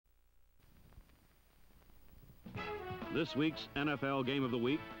This week's NFL Game of the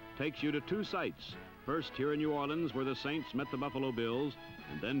Week takes you to two sites. First here in New Orleans, where the Saints met the Buffalo Bills,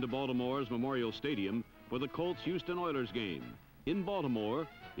 and then to Baltimore's Memorial Stadium for the Colts-Houston Oilers game. In Baltimore,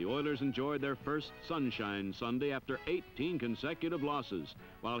 the Oilers enjoyed their first Sunshine Sunday after 18 consecutive losses,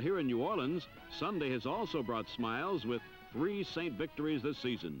 while here in New Orleans, Sunday has also brought smiles with 3 Saint victories this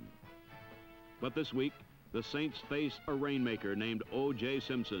season. But this week, the Saints face a rainmaker named O.J.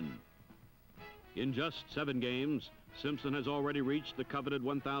 Simpson. In just 7 games, Simpson has already reached the coveted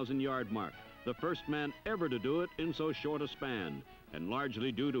 1,000-yard mark, the first man ever to do it in so short a span, and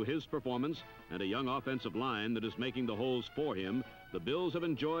largely due to his performance and a young offensive line that is making the holes for him, the Bills have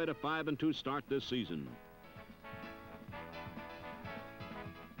enjoyed a 5-2 start this season.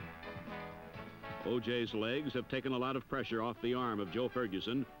 O.J.'s legs have taken a lot of pressure off the arm of Joe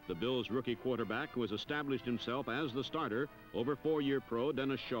Ferguson, the Bills' rookie quarterback who has established himself as the starter over 4-year pro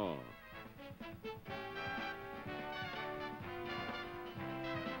Dennis Shaw.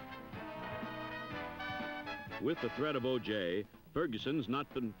 With the threat of O.J., Ferguson's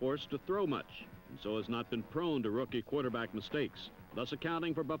not been forced to throw much, and so has not been prone to rookie quarterback mistakes, thus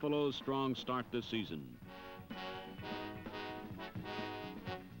accounting for Buffalo's strong start this season.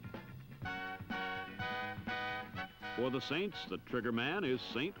 For the Saints, the trigger man is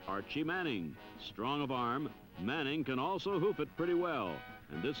St. Archie Manning. Strong of arm, Manning can also hoof it pretty well,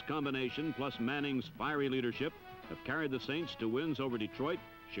 and this combination plus Manning's fiery leadership have carried the Saints to wins over Detroit,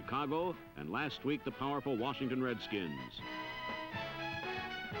 Chicago, and last week the powerful Washington Redskins.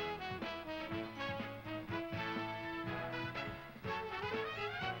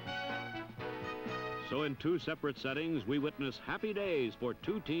 So in 2 separate settings, we witness happy days for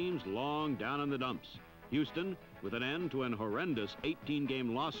 2 teams long down in the dumps. Houston with an end to an horrendous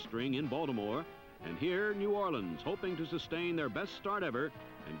 18-game loss string in Baltimore, and here New Orleans hoping to sustain their best start ever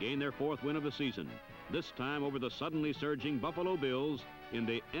and gain their 4th win of the season, this time over the suddenly surging Buffalo Bills in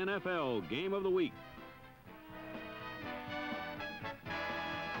the NFL Game of the Week.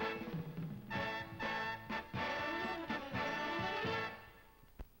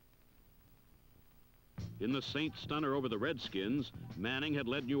 In the Saints stunner over the Redskins, Manning had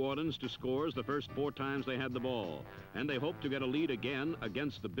led New Orleans to scores the first 4 times they had the ball, and they hoped to get a lead again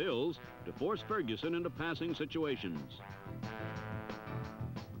against the Bills to force Ferguson into passing situations.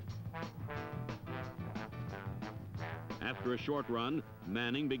 After a short run,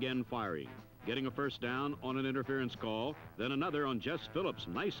 Manning began firing, getting a first down on an interference call, then another on Jess Phillips'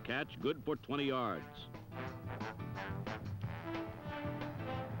 nice catch, good for 20 yards.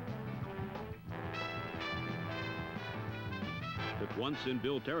 But once in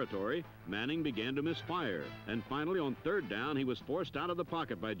Bill territory, Manning began to misfire, and finally on 3rd down, he was forced out of the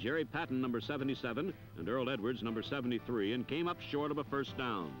pocket by Jerry Patton, number 77, and Earl Edwards, number 73, and came up short of a first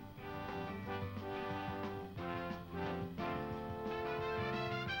down.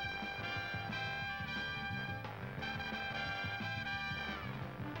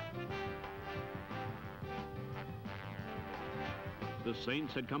 The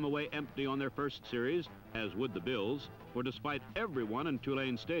Saints had come away empty on their first series, as would the Bills, for despite everyone in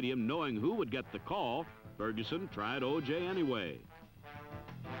Tulane Stadium knowing who would get the call, Ferguson tried O.J. anyway.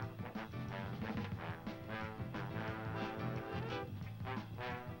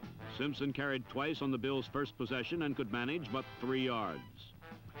 Simpson carried twice on the Bills' first possession and could manage but 3 yards.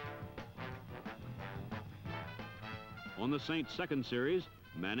 On the Saints' second series,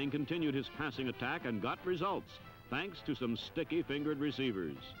 Manning continued his passing attack and got results, thanks to some sticky-fingered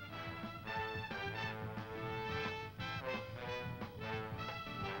receivers.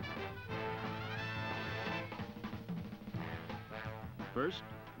 First,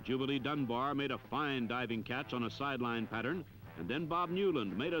 Jubilee Dunbar made a fine diving catch on a sideline pattern, and then Bob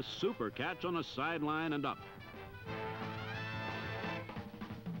Newland made a super catch on a sideline and up.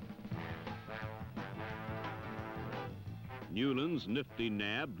 Newland's nifty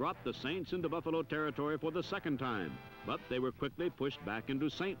nab brought the Saints into Buffalo territory for the 2nd time, but they were quickly pushed back into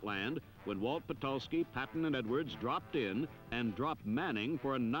Saint land when Walt Patulski, Patton, and Edwards dropped in and dropped Manning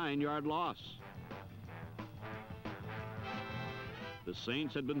for a 9-yard loss. The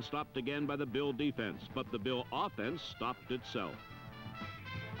Saints had been stopped again by the Bill defense, but the Bill offense stopped itself.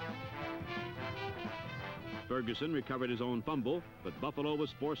 Ferguson recovered his own fumble, but Buffalo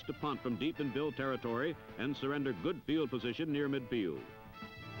was forced to punt from deep in Bill territory and surrender good field position near midfield.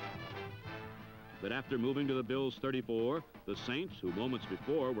 But after moving to the Bills' 34, the Saints, who moments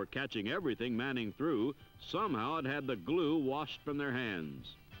before were catching everything Manning threw, somehow had had the glue washed from their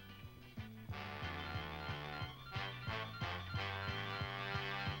hands.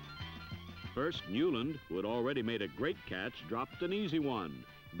 First, Newland, who had already made a great catch, dropped an easy one.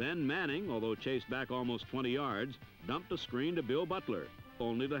 Then Manning, although chased back almost 20 yards, dumped a screen to Bill Butler,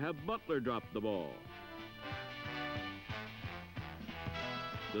 only to have Butler drop the ball.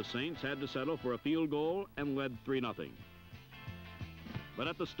 The Saints had to settle for a field goal and led 3-0. But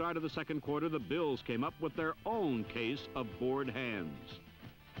at the start of the second quarter, the Bills came up with their own case of bored hands.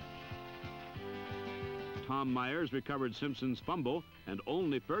 Tom Myers recovered Simpson's fumble, and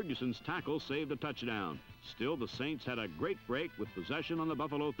only Ferguson's tackle saved a touchdown. Still, the Saints had a great break with possession on the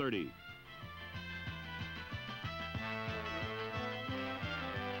Buffalo 30.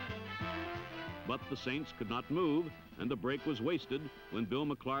 But the Saints could not move, and the break was wasted when Bill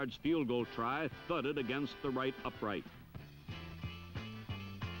McClard's field goal try thudded against the right upright.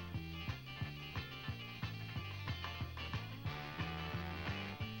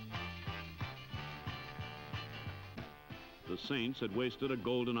 The Saints had wasted a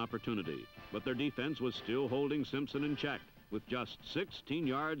golden opportunity, but their defense was still holding Simpson in check with just 16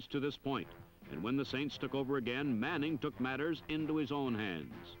 yards to this point. And when the Saints took over again, Manning took matters into his own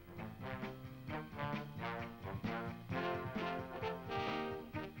hands.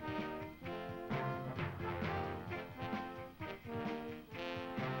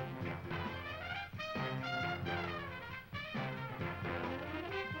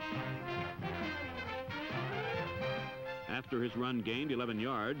 After his run gained 11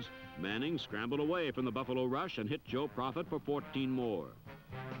 yards, Manning scrambled away from the Buffalo rush and hit Joe Prophet for 14 more.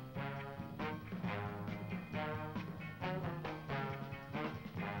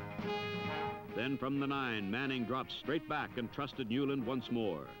 Then from the 9, Manning dropped straight back and trusted Newland once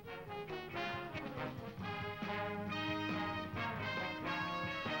more.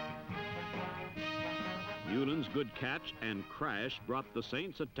 Newland's good catch and crash brought the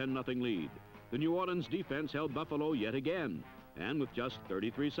Saints a 10-0 lead. The New Orleans defense held Buffalo yet again, and with just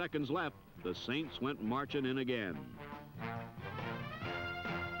 33 seconds left, the Saints went marching in again.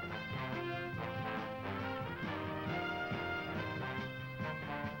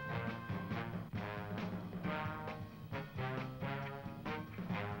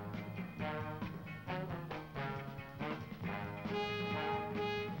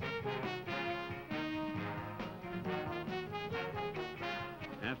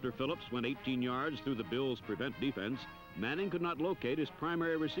 After Phillips went 18 yards through the Bills' prevent defense, Manning could not locate his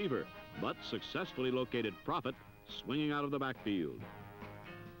primary receiver, but successfully located Prophet swinging out of the backfield.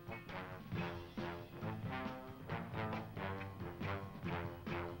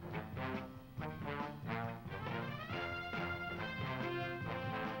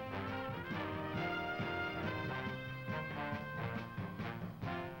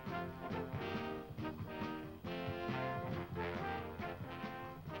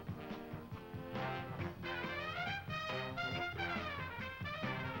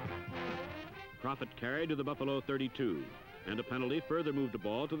 Prophet carried to the Buffalo 32, and a penalty further moved the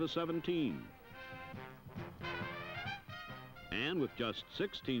ball to the 17. And with just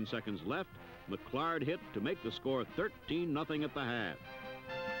 16 seconds left, McClard hit to make the score 13-0 at the half.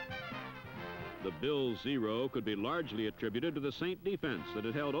 The Bills' 0 could be largely attributed to the Saint defense that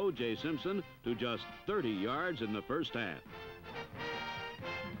had held O.J. Simpson to just 30 yards in the first half.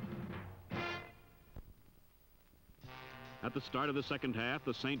 At the start of the second half,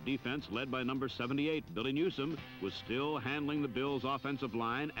 the Saint defense, led by number 78, Billy Newsome, was still handling the Bills' offensive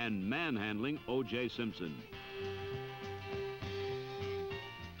line and manhandling O.J. Simpson.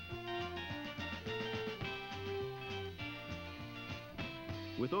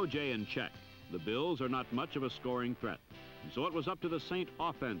 With O.J. in check, the Bills are not much of a scoring threat. And so it was up to the Saint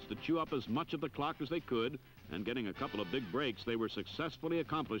offense to chew up as much of the clock as they could, and getting a couple of big breaks, they were successfully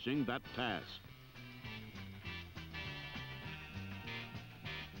accomplishing that task.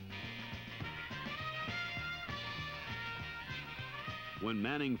 When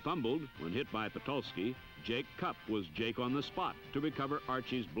Manning fumbled, when hit by Patulski, Jake Cupp was Jake on the spot to recover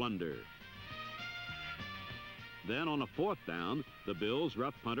Archie's blunder. Then on a fourth down, the Bills'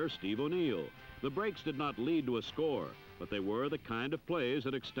 rough punter Steve O'Neill. The breaks did not lead to a score, but they were the kind of plays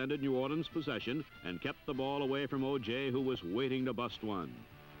that extended New Orleans' possession and kept the ball away from O.J., who was waiting to bust one.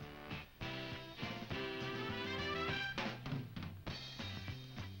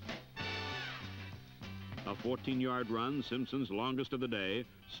 A 14-yard run, Simpson's longest of the day,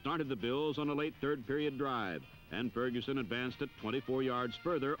 started the Bills on a late third-period drive, and Ferguson advanced it 24 yards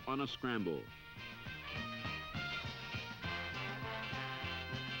further on a scramble.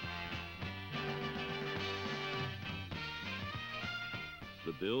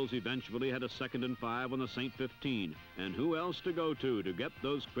 The Bills eventually had a 2nd and 5 on the Saint 15, and who else to go to get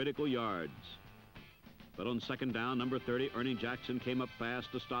those critical yards? But on second down, number 30, Ernie Jackson came up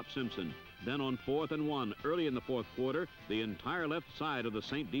fast to stop Simpson. Then on 4th and 1, early in the fourth quarter, the entire left side of the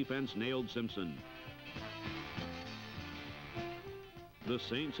Saint defense nailed Simpson. The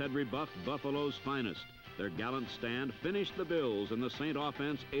Saints had rebuffed Buffalo's finest. Their gallant stand finished the Bills, and the Saint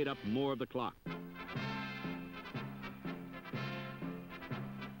offense ate up more of the clock.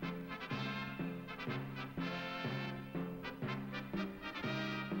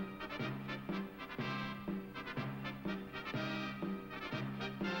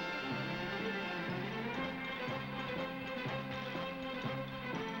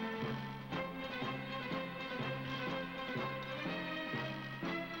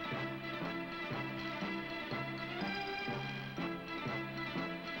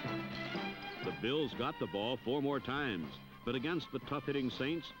 The Bills got the ball 4 more times, but against the tough-hitting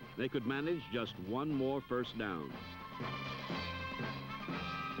Saints, they could manage just 1 more first down.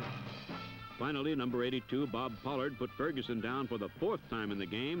 Finally, number 82, Bob Pollard, put Ferguson down for the 4th time in the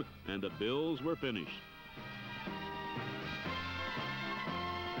game, and the Bills were finished.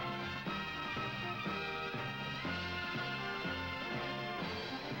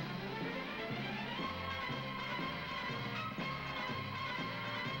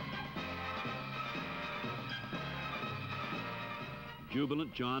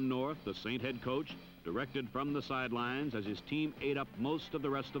 Jubilant John North, the Saint head coach, directed from the sidelines as his team ate up most of the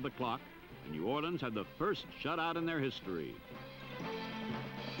rest of the clock, and New Orleans had the first shutout in their history.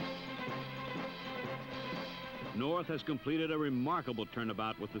 North has completed a remarkable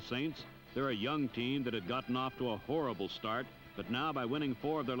turnabout with the Saints. They're a young team that had gotten off to a horrible start, but now by winning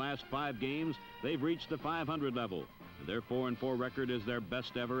 4 of their last 5 games, they've reached the 500 level, and their 4-4 record is their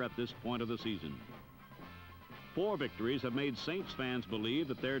best ever at this point of the season. 4 victories have made Saints fans believe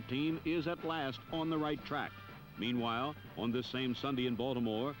that their team is at last on the right track. Meanwhile, on this same Sunday in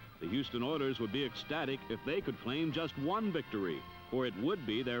Baltimore, the Houston Oilers would be ecstatic if they could claim just 1 victory, for it would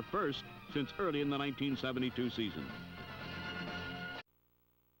be their first since early in the 1972 season.